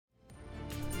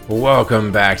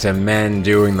Welcome back to Men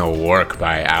Doing the Work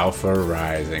by Alpha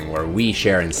Rising, where we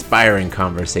share inspiring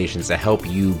conversations to help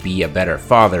you be a better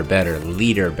father, better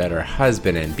leader, better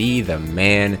husband, and be the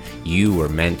man you were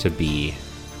meant to be.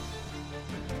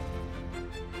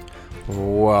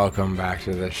 Welcome back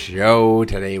to the show.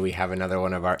 Today we have another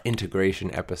one of our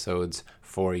integration episodes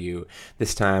for you.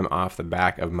 This time off the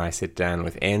back of my sit down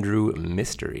with Andrew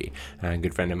Mystery, a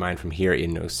good friend of mine from here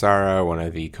in Nosara, one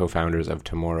of the co-founders of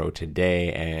Tomorrow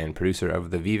Today and producer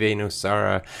of the Vive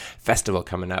Nosara Festival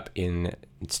coming up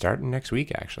starting next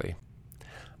week actually.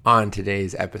 On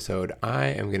today's episode, I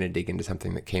am going to dig into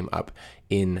something that came up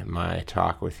in my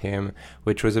talk with him,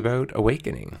 which was about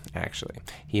awakening, actually.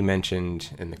 He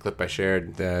mentioned in the clip I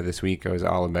shared this week, it was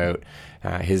all about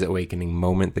his awakening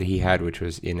moment that he had, which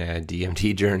was in a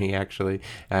DMT journey, actually.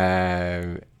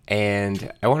 And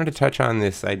I wanted to touch on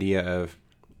this idea of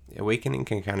awakening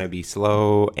can kind of be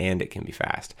slow and it can be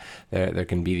fast. There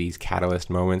can be these catalyst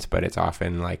moments, but it's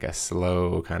often like a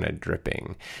slow kind of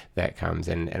dripping that comes.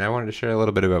 And I wanted to share a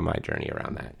little bit about my journey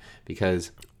around that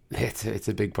because it's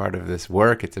a big part of this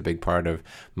work. It's a big part of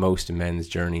most men's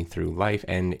journey through life.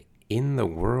 And in the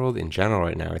world in general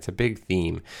right now, it's a big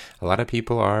theme. A lot of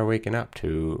people are waking up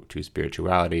to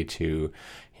spirituality, to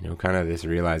kind of this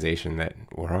realization that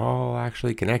we're all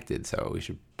actually connected, so we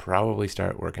should probably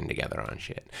start working together on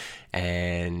shit.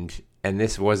 And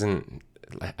this wasn't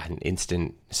an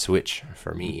instant switch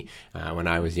for me. When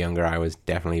I was younger, I was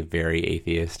definitely very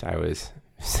atheist. I was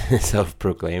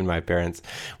self-proclaimed. My parents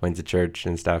went to church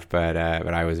and stuff, but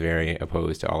I was very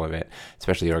opposed to all of it,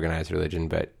 especially organized religion,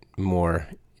 but more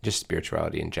just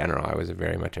spirituality in general. I was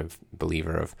very much a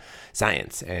believer of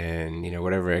science and,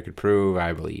 whatever I could prove,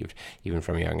 I believed, even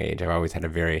from a young age. I've always had a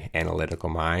very analytical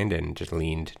mind and just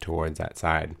leaned towards that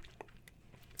side.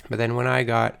 But then when I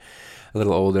got a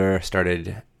little older,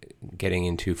 started getting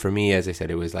into, for me, as I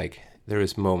said, it was like, there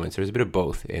was moments, there was a bit of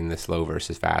both in the slow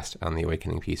versus fast on the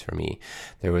awakening piece for me.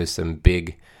 There was some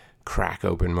big crack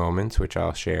open moments, which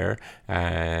I'll share.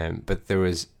 But there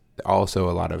was also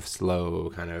a lot of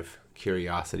slow kind of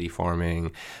curiosity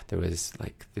forming. There was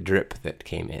like the drip that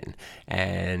came in.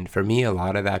 And for me, a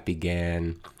lot of that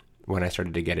began when I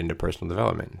started to get into personal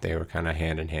development. They were kind of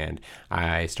hand in hand.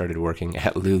 I started working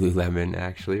at Lululemon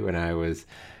actually when I was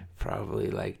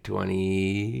probably like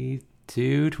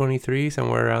 22, 23,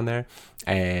 somewhere around there.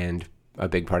 And a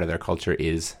big part of their culture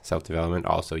is self-development,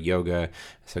 also yoga.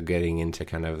 So getting into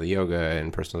kind of the yoga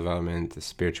and personal development, the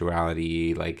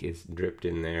spirituality, like it's dripped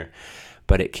in there.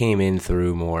 But it came in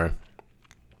through more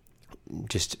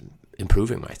just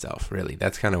improving myself, really.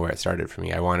 That's kind of where it started for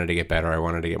me. I wanted to get better. I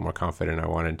wanted to get more confident. I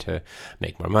wanted to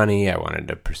make more money. I wanted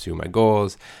to pursue my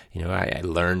goals. I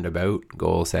learned about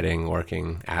goal setting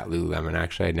working at Lululemon.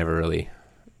 Actually, I'd never really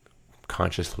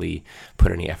consciously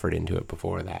put any effort into it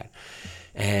before that.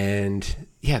 And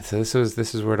yeah, so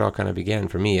this is where it all kind of began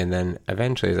for me. And then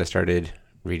eventually, as I started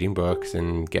reading books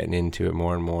and getting into it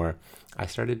more and more, I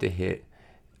started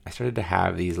to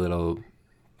have these little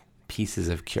pieces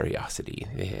of curiosity,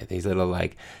 these little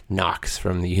like knocks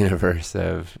from the universe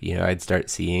of, I'd start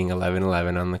seeing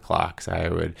 11:11 on the clocks. I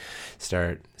would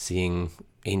start seeing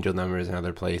angel numbers in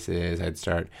other places. I'd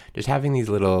start just having these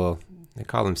little, they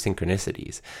call them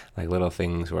synchronicities, like little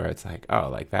things where it's like, oh,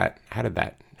 like that, how did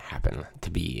that happen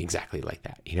to be exactly like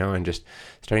that, and just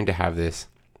starting to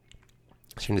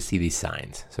see these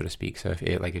signs, so to speak. So if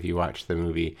you watch the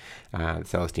movie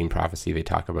Celestine Prophecy, they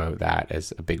talk about that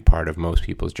as a big part of most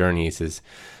people's journeys, is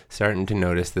starting to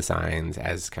notice the signs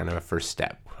as kind of a first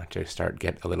step to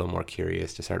get a little more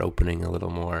curious, to start opening a little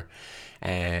more,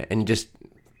 and just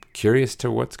curious to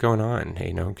what's going on,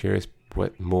 curious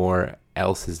what more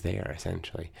else is there,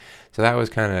 essentially. So that was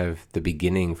kind of the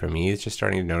beginning for me, is just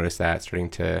starting to notice that, starting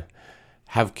to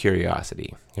have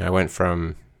curiosity. I went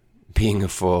from being a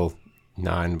full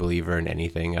non-believer in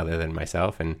anything other than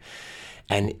myself, and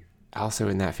also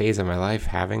in that phase of my life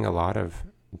having a lot of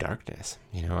darkness.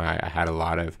 I had a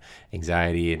lot of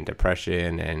anxiety and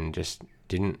depression and just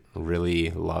didn't really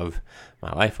love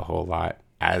my life a whole lot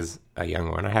as a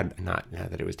young one. I had not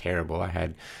that it was terrible. I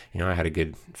had a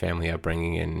good family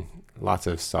upbringing and lots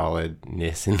of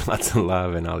solidness and lots of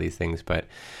love and all these things, but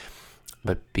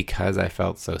because I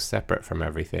felt so separate from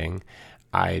everything,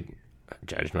 I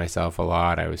judged myself a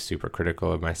lot. I was super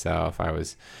critical of myself. I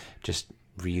was just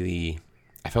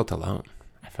I felt alone.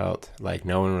 I felt like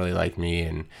no one really liked me,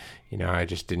 and I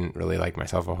just didn't really like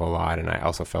myself a whole lot, and I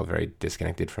also felt very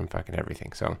disconnected from fucking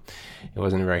everything. So it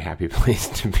wasn't a very happy place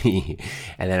to be.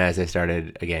 And then as I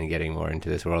started again getting more into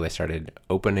this world, I started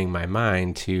opening my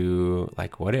mind to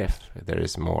like, what if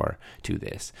there's more to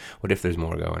this? What if there's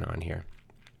more going on here?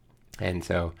 And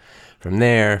so from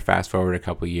there, fast forward a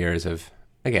couple years of,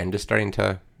 again, just starting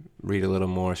to read a little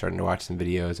more, starting to watch some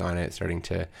videos on it, starting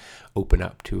to open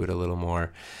up to it a little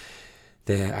more.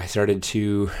 I started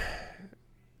to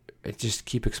just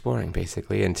keep exploring,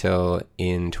 basically, until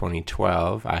in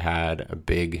 2012, I had a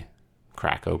big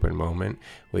crack open moment,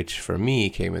 which for me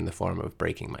came in the form of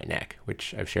breaking my neck,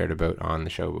 which I've shared about on the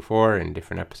show before in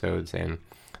different episodes. And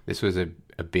this was a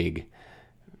big,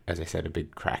 as I said, a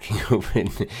big cracking open,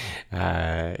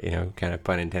 kind of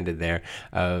pun intended there,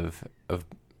 of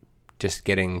just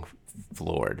getting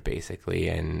floored, basically,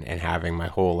 and having my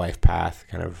whole life path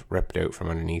kind of ripped out from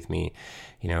underneath me,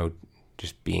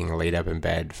 just being laid up in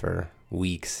bed for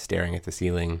weeks, staring at the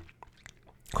ceiling,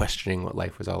 questioning what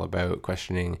life was all about,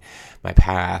 questioning my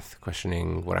path,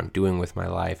 questioning what I'm doing with my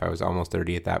life. I was almost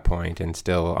 30 at that point and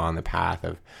still on the path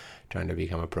of trying to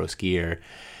become a pro skier,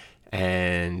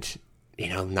 and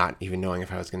not even knowing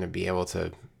if I was going to be able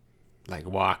to like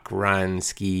walk, run,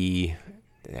 ski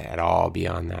at all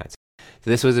beyond that. So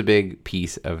this was a big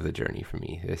piece of the journey for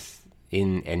me.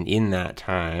 In that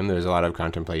time, there was a lot of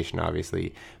contemplation,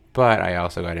 obviously, but I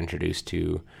also got introduced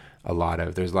to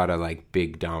there's a lot of like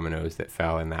big dominoes that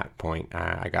fell in that point.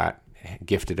 I got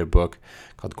gifted a book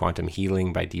called Quantum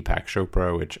Healing by Deepak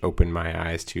Chopra, which opened my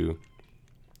eyes to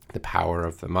the power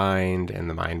of the mind and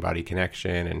the mind-body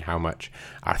connection, and how much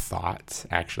our thoughts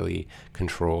actually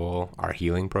control our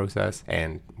healing process,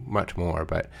 and much more,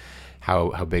 but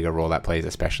how big a role that plays,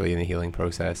 especially in the healing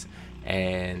process.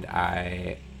 And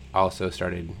I also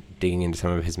started digging into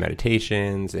some of his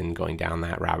meditations and going down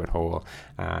that rabbit hole.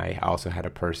 I also had a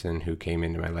person who came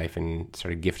into my life and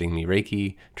started gifting me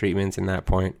Reiki treatments in that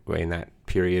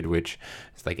period, which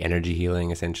is like energy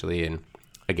healing essentially. And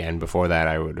again, before that,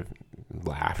 I would have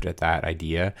laughed at that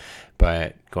idea,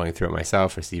 but going through it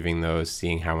myself, receiving those,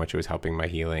 seeing how much it was helping my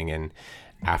healing, and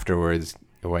afterwards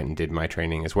I went and did my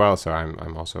training as well. So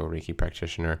I'm also a Reiki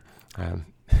practitioner.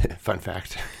 Fun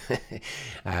fact.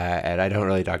 And I don't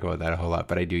really talk about that a whole lot,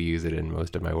 but I do use it in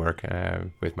most of my work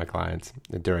with my clients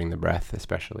during the breath,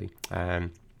 especially.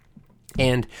 And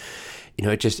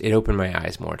it opened my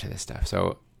eyes more to this stuff.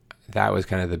 So that was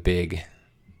kind of the big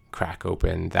crack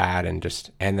open, that,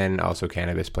 and then also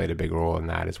cannabis played a big role in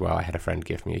that as well. I had a friend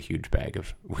gift me a huge bag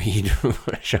of weed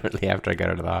shortly after I got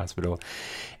out of the hospital,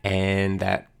 and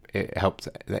that it helped.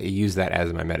 I used that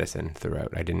as my medicine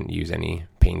throughout. I didn't use any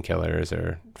painkillers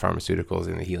or pharmaceuticals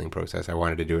in the healing process. I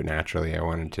wanted to do it naturally. I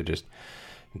wanted to just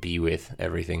be with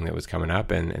everything that was coming up,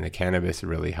 and the cannabis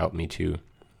really helped me to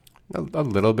a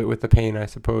little bit with the pain, I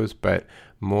suppose, but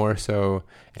more so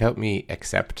it helped me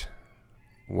accept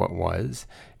what was,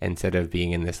 instead of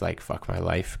being in this like fuck my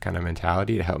life kind of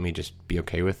mentality. To help me just be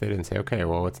okay with it and say, okay,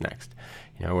 well, what's next?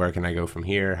 Where can I go from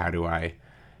here? How do I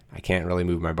can't really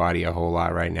move my body a whole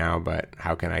lot right now, but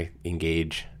how can I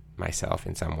engage myself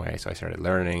in some way? So I started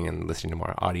learning and listening to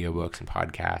more audiobooks and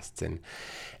podcasts,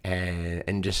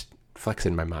 and just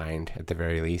flexing my mind at the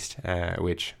very least,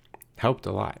 which helped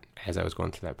a lot as I was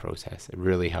going through that process. It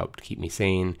really helped keep me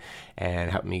sane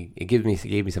and it gave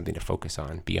me something to focus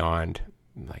on beyond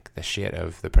like the shit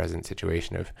of the present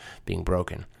situation of being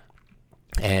broken,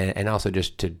 and also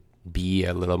just to be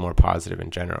a little more positive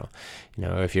in general.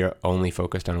 If you're only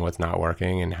focused on what's not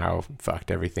working and how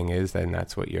fucked everything is, then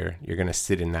that's what you're going to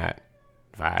sit in that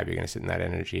vibe. You're going to sit in that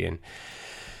energy. And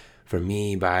for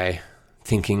me, by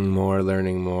thinking more,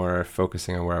 learning more,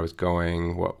 focusing on where I was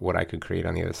going, what I could create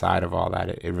on the other side of all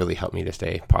that, it really helped me to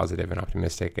stay positive and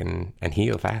optimistic and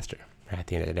heal faster at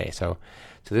the end of the day. So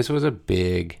this was a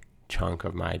big chunk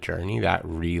of my journey that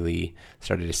really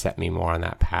started to set me more on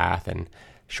that path. And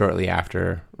shortly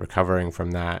after recovering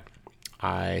from that,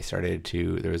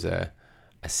 there was a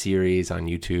series on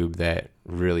YouTube that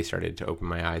really started to open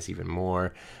my eyes even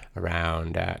more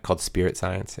around called Spirit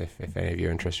Science. If any of you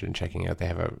are interested in checking out, they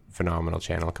have a phenomenal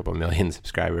channel, a couple million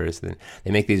subscribers.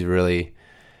 They make these really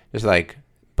just like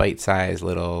bite-sized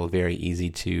little, very easy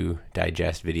to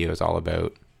digest videos all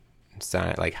about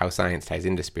like how science ties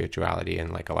into spirituality,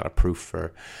 and like a lot of proof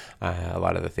for a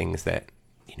lot of the things that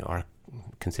are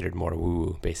considered more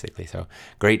woo-woo, basically. So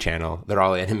great channel. They're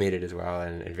all animated as well,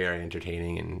 and very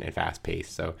entertaining and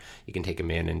fast-paced, so you can take them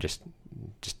in and just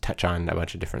touch on a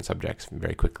bunch of different subjects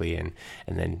very quickly, and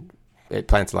then it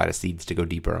plants a lot of seeds to go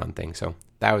deeper on things. So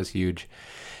that was huge.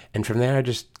 And from there I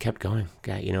just kept going.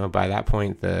 By that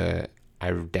point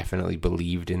I definitely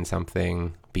believed in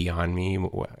something beyond me.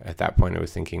 At that point, I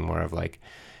was thinking more of like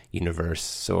universe,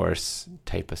 source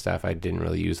type of stuff. I didn't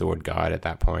really use the word God at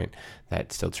that point.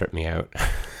 That still tripped me out.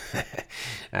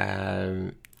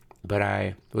 But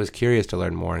I was curious to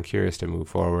learn more and curious to move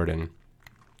forward. And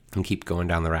and keep going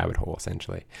down the rabbit hole,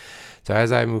 essentially. So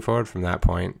as I move forward from that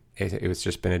point, it was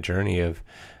just been a journey of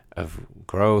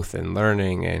growth and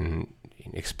learning and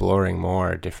exploring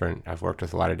more different. I've worked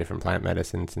with a lot of different plant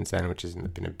medicines since then, which has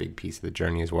been a big piece of the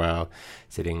journey as well.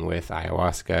 Sitting with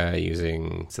ayahuasca,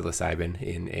 using psilocybin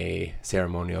in a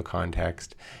ceremonial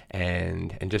context,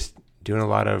 and just doing a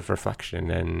lot of reflection.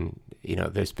 And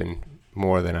there's been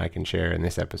more than I can share in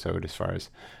this episode as far as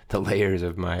the layers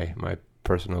of my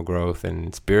personal growth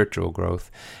and spiritual growth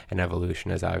and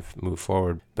evolution as I've moved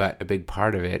forward. But a big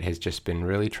part of it has just been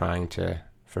really trying to,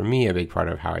 for me, a big part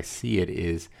of how I see it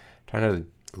is trying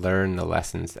to learn the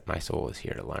lessons that my soul is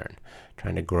here to learn,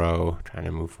 trying to grow, trying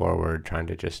to move forward, trying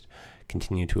to just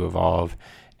continue to evolve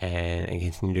and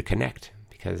continue to connect,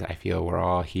 because I feel we're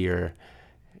all here,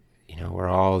 we're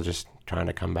all just trying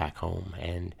to come back home.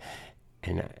 And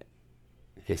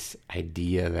this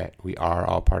idea that we are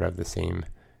all part of the same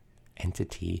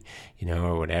entity,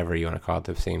 or whatever you want to call it,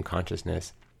 the same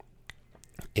consciousness,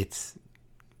 it's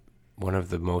one of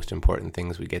the most important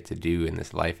things we get to do in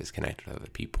this life is connect with other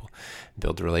people,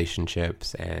 build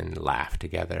relationships and laugh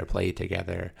together, play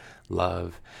together,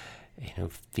 love,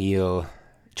 feel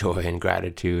joy and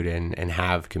gratitude and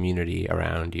have community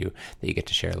around you that you get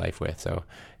to share life with. So,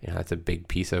 that's a big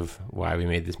piece of why we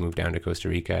made this move down to Costa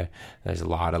Rica. There's a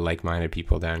lot of like-minded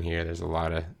people down here. There's a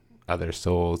lot of other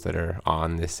souls that are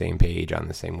on this same page, on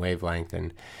the same wavelength.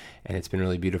 And it's been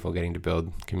really beautiful getting to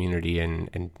build community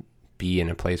and be in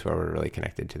a place where we're really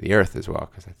connected to the earth as well,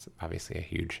 because that's obviously a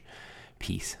huge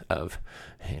piece of,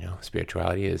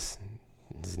 spirituality is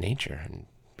nature, and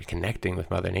connecting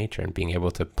with Mother Nature and being able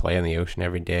to play in the ocean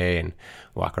every day and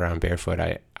walk around barefoot.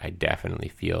 I definitely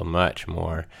feel much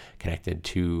more connected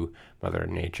to Mother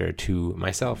Nature, to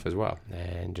myself as well,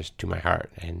 and just to my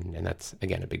heart. And that's,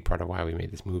 again, a big part of why we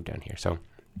made this move down here. So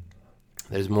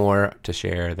there's more to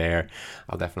share there.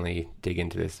 I'll definitely dig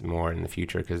into this more in the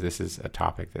future, because this is a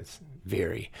topic that's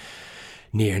very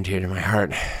near and dear to my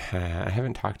heart. I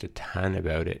haven't talked a ton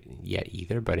about it yet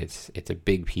either, but it's a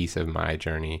big piece of my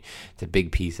journey. It's a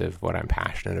big piece of what I'm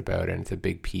passionate about, and it's a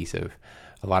big piece of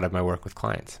a lot of my work with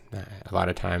clients. A lot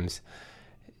of times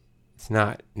it's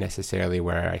not necessarily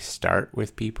where I start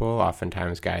with people.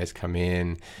 Oftentimes guys come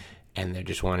in and they're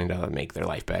just wanting to make their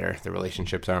life better. Their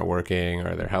relationships aren't working,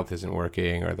 or their health isn't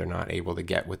working, or they're not able to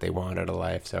get what they want out of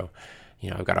life. So,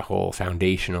 I've got a whole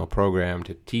foundational program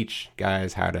to teach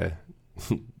guys how to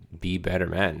be better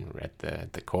men at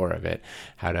the core of it,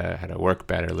 how to work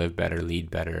better, live better,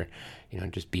 lead better,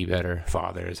 just be better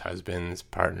fathers, husbands,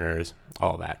 partners,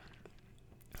 all that.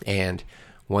 And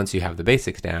once you have the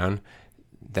basics down,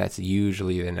 that's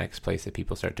usually the next place that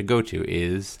people start to go to,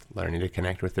 is learning to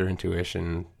connect with their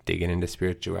intuition, digging into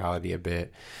spirituality a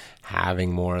bit,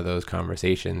 having more of those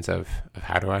conversations of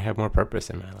how do I have more purpose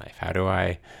in my life? How do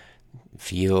I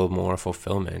feel more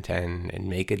fulfillment and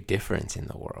make a difference in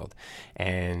the world?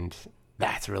 And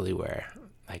that's really where,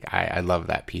 I love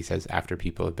that piece, as after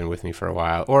people have been with me for a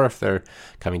while, or if they're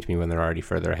coming to me when they're already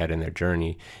further ahead in their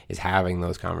journey, is having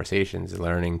those conversations,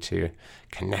 learning to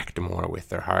connect more with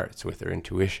their hearts, with their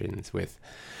intuitions, with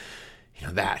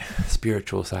that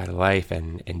spiritual side of life,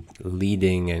 and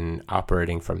leading and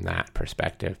operating from that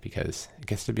perspective, because it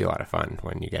gets to be a lot of fun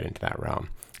when you get into that realm,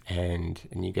 and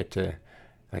you get to,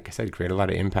 like I said, create a lot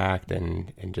of impact,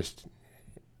 and just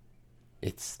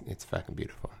it's fucking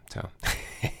beautiful. So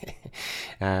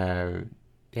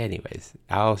anyways,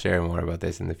 I'll share more about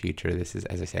this in the future. This is,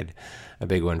 as I said, a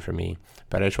big one for me,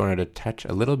 but I just wanted to touch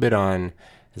a little bit on,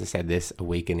 as I said, this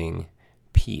awakening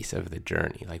piece of the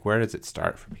journey. Where does it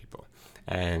start for people?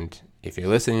 And if you're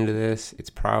listening to this, it's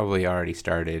probably already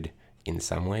started in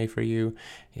some way for you,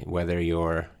 whether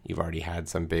you've already had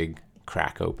some big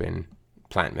crack open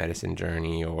plant medicine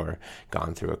journey, or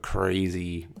gone through a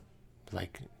crazy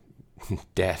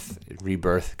death,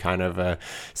 rebirth kind of a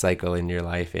cycle in your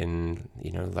life, in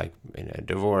a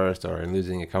divorce, or in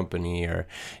losing a company, or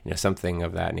something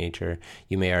of that nature.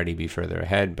 You may already be further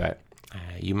ahead, but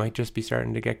you might just be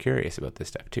starting to get curious about this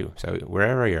stuff too. So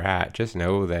wherever you're at, just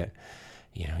know that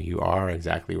you are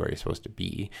exactly where you're supposed to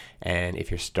be. And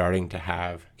if you're starting to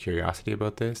have curiosity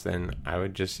about this, then I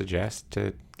would just suggest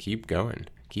to keep going.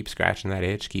 Keep scratching that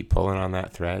itch, keep pulling on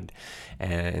that thread,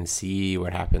 and see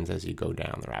what happens as you go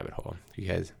down the rabbit hole.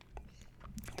 Because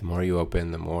the more you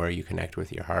open, the more you connect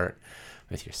with your heart,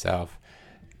 with yourself,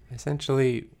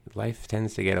 essentially life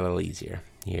tends to get a little easier.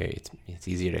 It's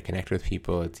easier to connect with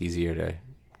people. It's easier to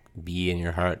be in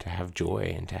your heart, to have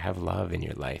joy and to have love in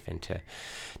your life, and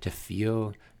to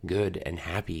feel good and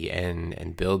happy,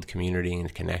 and build community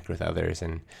and connect with others.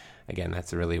 And again,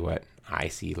 that's really what I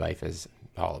see life as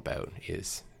all about,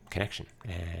 is connection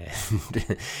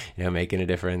and making a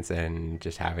difference and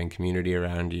just having community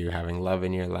around you, having love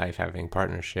in your life, having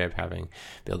partnership,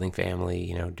 building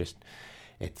family. Just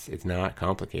it's not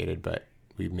complicated, but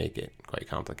we make it quite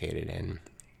complicated. And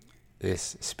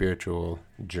this spiritual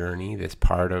journey, this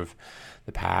part of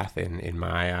the path, in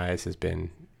my eyes, has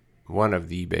been one of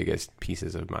the biggest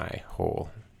pieces of my whole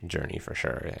journey, for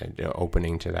sure. And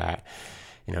opening to that.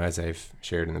 As I've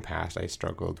shared in the past, I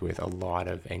struggled with a lot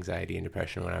of anxiety and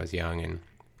depression when I was young,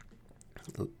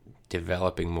 and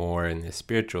developing more in the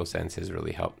spiritual sense has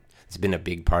really helped. It's been a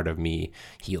big part of me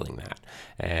healing that.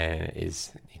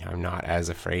 And I'm not as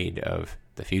afraid of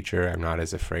the future. I'm not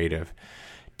as afraid of,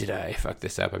 did I fuck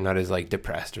this up? I'm not as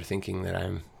depressed or thinking that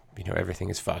I'm, everything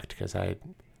is fucked, because I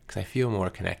feel more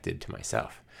connected to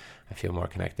myself. I feel more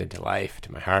connected to life,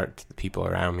 to my heart, to the people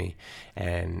around me.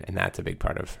 And that's a big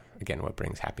part of, again, what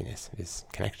brings happiness is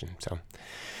connection. So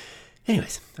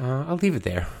anyways, I'll leave it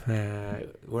there.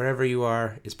 Wherever you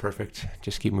are is perfect.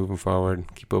 Just keep moving forward,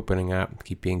 keep opening up,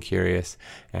 keep being curious.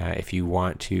 If you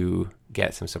want to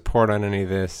get some support on any of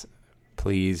this,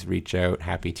 please reach out.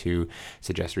 Happy to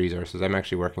suggest resources. I'm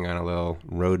actually working on a little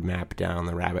roadmap down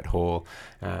the rabbit hole,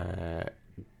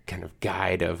 kind of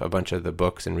guide of a bunch of the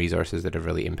books and resources that have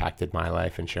really impacted my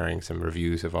life, and sharing some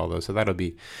reviews of all those. So that'll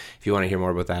be, if you want to hear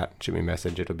more about that, shoot me a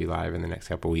message. It'll be live in the next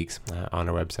couple of weeks on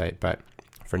our website. But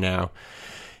for now,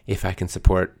 if I can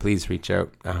support, please reach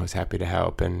out. I was happy to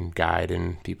help and guide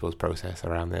in people's process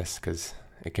around this, because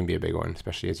it can be a big one,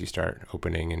 especially as you start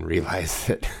opening and realize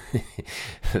that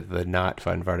the not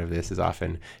fun part of this is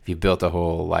often, if you built a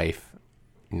whole life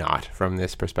not from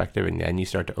this perspective, and then you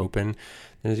start to open,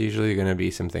 there's usually going to be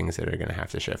some things that are going to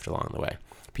have to shift along the way.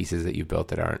 Pieces that you built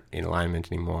that aren't in alignment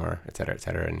anymore, et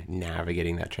cetera, and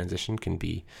navigating that transition can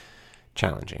be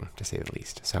challenging, to say the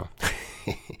least. So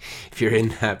if you're in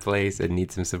that place and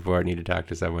need some support, need to talk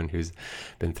to someone who's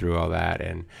been through all that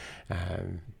and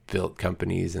built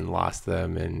companies and lost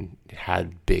them and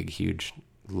had big, huge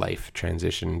life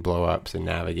transition blow-ups and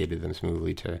navigated them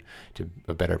smoothly to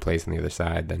a better place on the other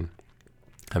side, then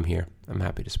I'm here. I'm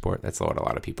happy to support. That's what a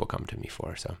lot of people come to me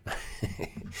for. So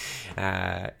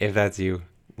if that's you,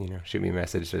 shoot me a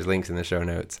message. There's links in the show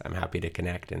notes. I'm happy to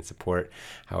connect and support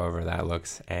however that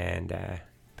looks. And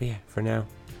but yeah, for now,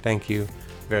 thank you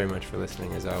very much for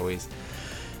listening, as always.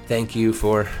 Thank you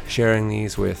for sharing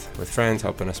these with friends,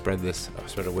 helping us spread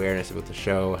awareness about the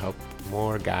show, help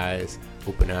more guys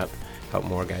open up, help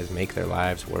more guys make their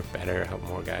lives work better, help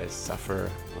more guys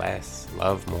suffer less,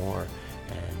 love more,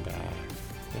 and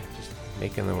just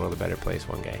making the world a better place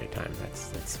one guy at a time.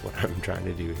 That's what I'm trying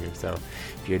to do here. So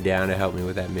if you're down to help me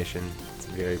with that mission, it's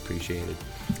very appreciated.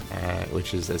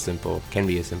 Which is can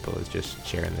be as simple as just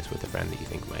sharing this with a friend that you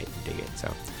think might dig it. So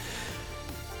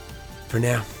for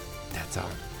now, that's all.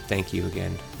 Thank you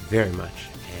again very much,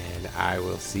 and I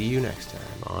will see you next time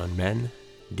on Men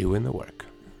Doing the Work.